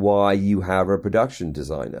reason why you have a production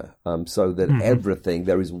designer, so that everything,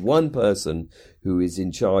 there is one person who is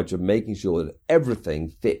in charge of making sure that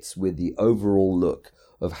everything fits with the overall look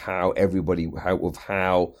of how the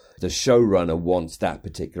showrunner wants that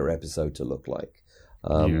particular episode to look like.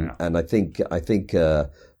 And I think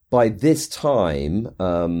by this time,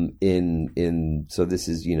 so this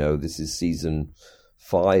is season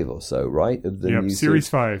 5 or so, right? Of the new series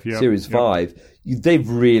 5. Yeah, series 5. They're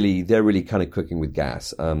really kind of cooking with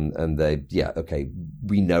gas. And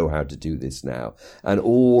we know how to do this now. And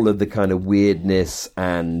all of the kind of weirdness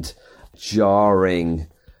and jarring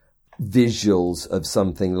visuals of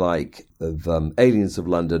something like Aliens of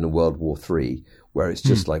London and World War III, where it's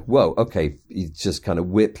just like, whoa, okay, it's just kind of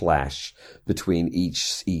whiplash between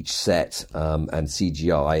each set, and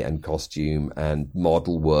CGI and costume and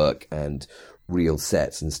model work and real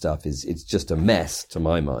sets and stuff. It's just a mess to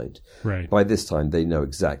my mind. Right. By By this time, they know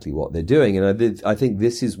exactly what they're doing. And I think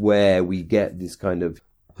this is where we get this kind of,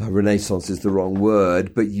 renaissance is the wrong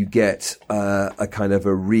word, but you get a kind of a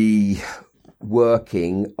reworking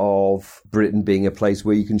of Britain being a place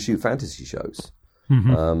where you can shoot fantasy shows.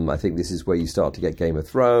 I think this is where you start to get Game of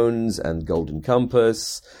Thrones and Golden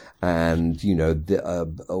Compass and,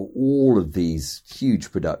 all of these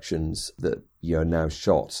huge productions that, are now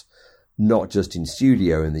shot not just in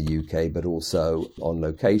studio in the UK, but also on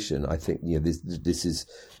location. I think,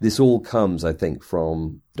 this all comes, I think,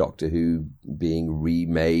 from Doctor Who being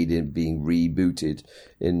remade and being rebooted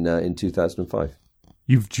in 2005.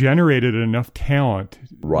 you've generated enough talent.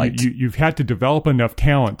 Right. You've had to develop enough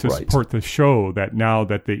talent to Right. support the show that now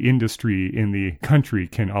that the industry in the country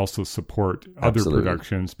can also support other Absolutely.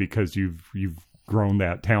 productions because you've grown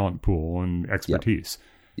that talent pool and expertise.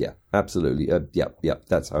 Yeah, absolutely. Yep.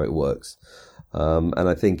 That's how it works. And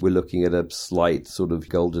I think we're looking at a slight sort of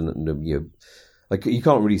golden, like you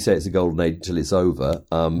can't really say it's a golden age until it's over.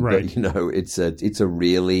 Right. But it's a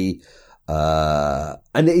really,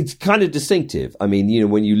 and it's kind of distinctive. I mean,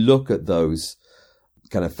 when you look at those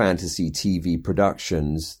kind of fantasy TV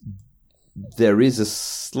productions, there is a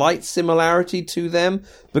slight similarity to them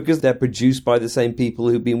because they're produced by the same people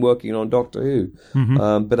who've been working on Doctor Who.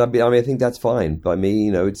 Mm-hmm. But I think that's fine by me.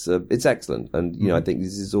 It's excellent, and I think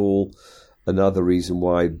this is all another reason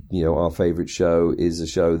why our favorite show is a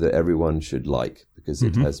show that everyone should like because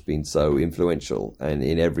it has been so influential and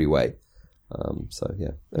in every way.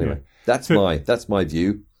 Anyway, that's my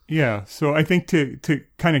view. Yeah, so I think to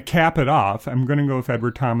kind of cap it off, I'm going to go with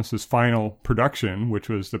Edward Thomas's final production, which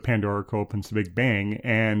was the Pandorica Opens the Big Bang,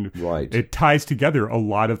 and Right. it ties together a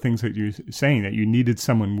lot of things that you're saying, that you needed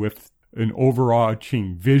someone with an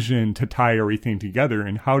overarching vision to tie everything together.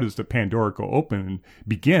 And how does the Pandorica Open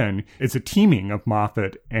begin? It's a teaming of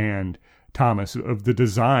Moffat and Thomas of the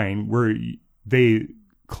design where they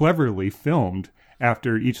cleverly filmed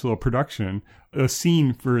after each little production a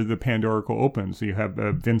scene for the Pandorica Open. So you have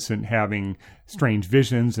Vincent having strange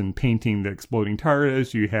visions and painting the exploding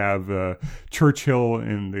TARDIS. You have Churchill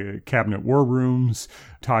in the cabinet war rooms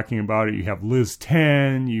talking about it. You have Liz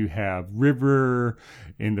 10. You have River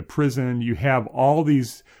in the prison. You have all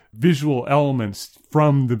these visual elements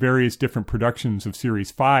from the various different productions of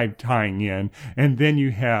Series 5 tying in. And then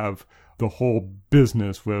you have the whole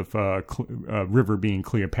business with River being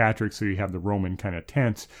Cleopatra, so you have the Roman kind of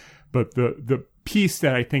tense. But the piece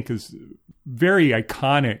that I think is very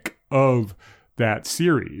iconic of that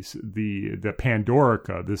series, the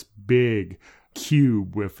Pandorica, this big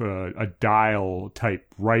cube with a dial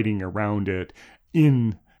type writing around it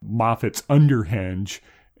in Moffat's underhenge,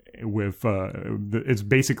 with it's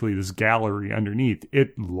basically this gallery underneath.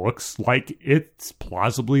 It looks like it's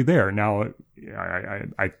plausibly there. Now,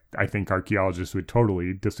 I think archaeologists would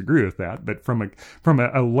totally disagree with that, but from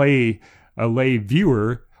a lay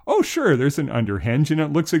viewer, oh sure, there's an underhenge and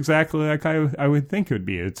it looks exactly like I would think it would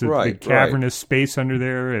be. It's a big cavernous space under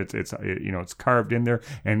there. It's carved in there,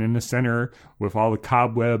 and in the center with all the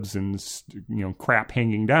cobwebs and crap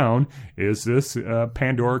hanging down is this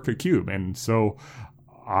Pandorica cube. And so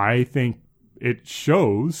I think it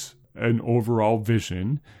shows an overall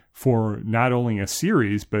vision for not only a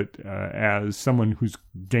series, but as someone who's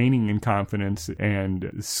gaining in confidence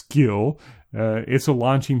and skill, it's a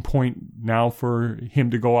launching point now for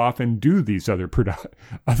him to go off and do these other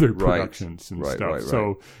productions and stuff. Right.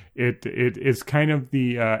 So it is kind of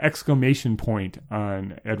the exclamation point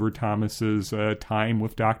on Edward Thomas's time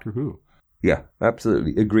with Doctor Who. Yeah,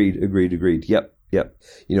 absolutely. Agreed. Yep.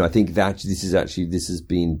 I think that this has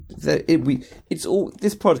been this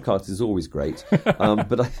podcast is always great.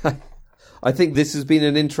 But I think this has been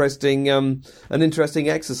an interesting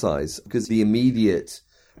exercise because the immediate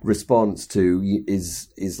response to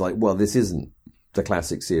is like, well, this isn't the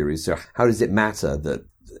classic series, so how does it matter that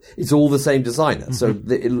it's all the same designer? So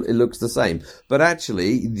it looks the same. But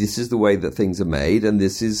actually, this is the way that things are made, and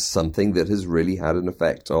this is something that has really had an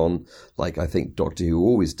effect on, like I think Doctor Who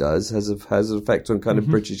always does, has an effect on kind of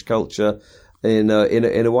British culture in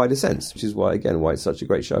a wider sense, which is why it's such a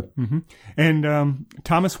great show. Mm-hmm. And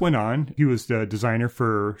Thomas went on. He was the designer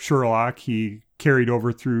for Sherlock. He carried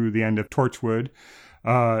over through the end of Torchwood.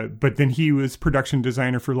 But then he was production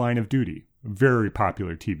designer for Line of Duty, a very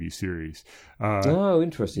popular TV series.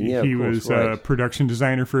 Interesting. Yeah, he was production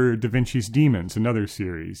designer for Da Vinci's Demons, another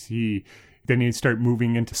series. Then he'd start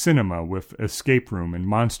moving into cinema with Escape Room and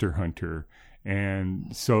Monster Hunter.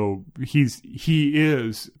 And so he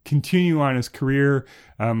is continue on his career,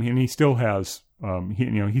 and he still has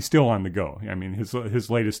he's still on the go. I mean, his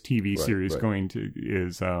latest TV series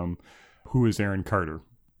is Who is Aaron Carter?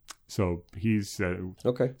 So he's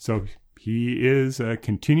okay. So he is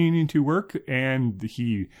continuing to work, and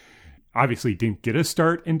he obviously didn't get a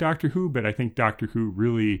start in Doctor Who, but I think Doctor Who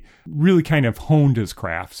really, really kind of honed his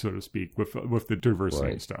craft, so to speak, with the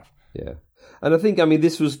diversity and stuff. Yeah, and I think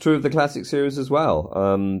this was true of the classic series as well.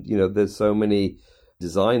 There's so many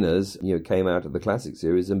designers came out of the classic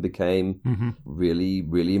series and became really,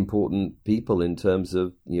 really important people in terms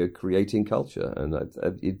of creating culture, and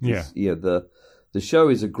the show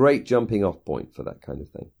is a great jumping off point for that kind of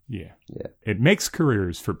thing. Yeah. It makes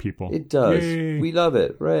careers for people. It does. Yay. We love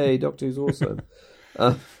it. Ray, Doctor Who's awesome.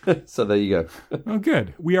 So there you go. Oh,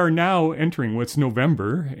 good. We are now entering what's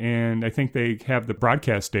November, and I think they have the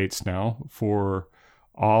broadcast dates now for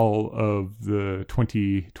all of the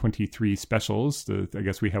 2023 specials. I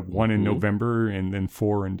guess we have one in November and then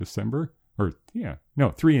 4 in December.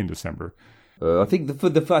 3 in December. I think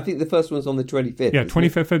the first one's on the 25th. Yeah,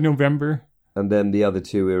 25th of November. And then the other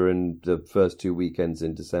two are in the first 2 weekends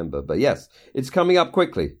in December. But yes, it's coming up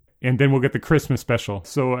quickly. And then we'll get the Christmas special.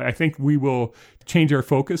 So I think we will change our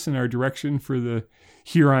focus and our direction for the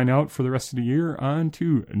here on out for the rest of the year on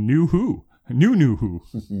to New Who. New Who.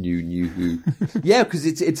 New Who. Yeah, because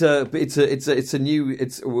we're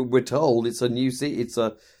told it's a new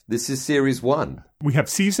this is series 1. We have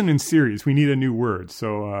season and series. We need a new word.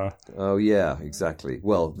 So oh yeah, exactly.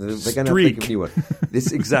 Well, they're going to think of a new one.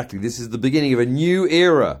 This is the beginning of a new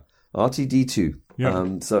era. RTD2.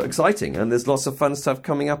 Yeah. So exciting. And there's lots of fun stuff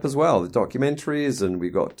coming up as well. The documentaries, and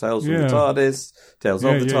we've got Tales from the TARDIS, Tales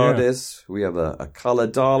of the TARDIS. We have a Colour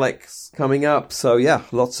Daleks coming up. So yeah,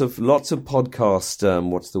 lots of podcast,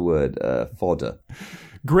 what's the word? Fodder.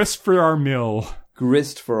 Grist for our mill.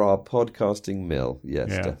 Grist for our podcasting mill. Yes.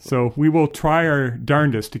 Yeah. Definitely. So we will try our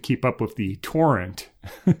darndest to keep up with the torrent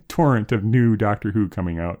of new Doctor Who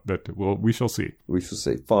coming out. But we shall see. We shall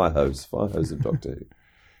see. Fire hose of Doctor Who.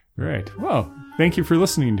 Right. Well, thank you for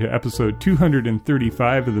listening to episode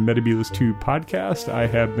 235 of the Metebelis 2 podcast. I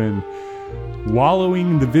have been wallowing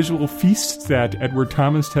in the visual feast that Edward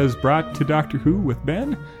Thomas has brought to Doctor Who with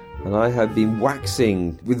Ben. And I have been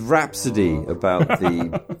waxing with rhapsody about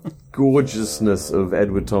the gorgeousness of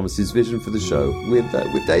Edward Thomas's vision for the show with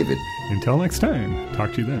David. Until next time.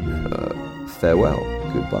 Talk to you then. Farewell.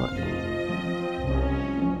 Goodbye.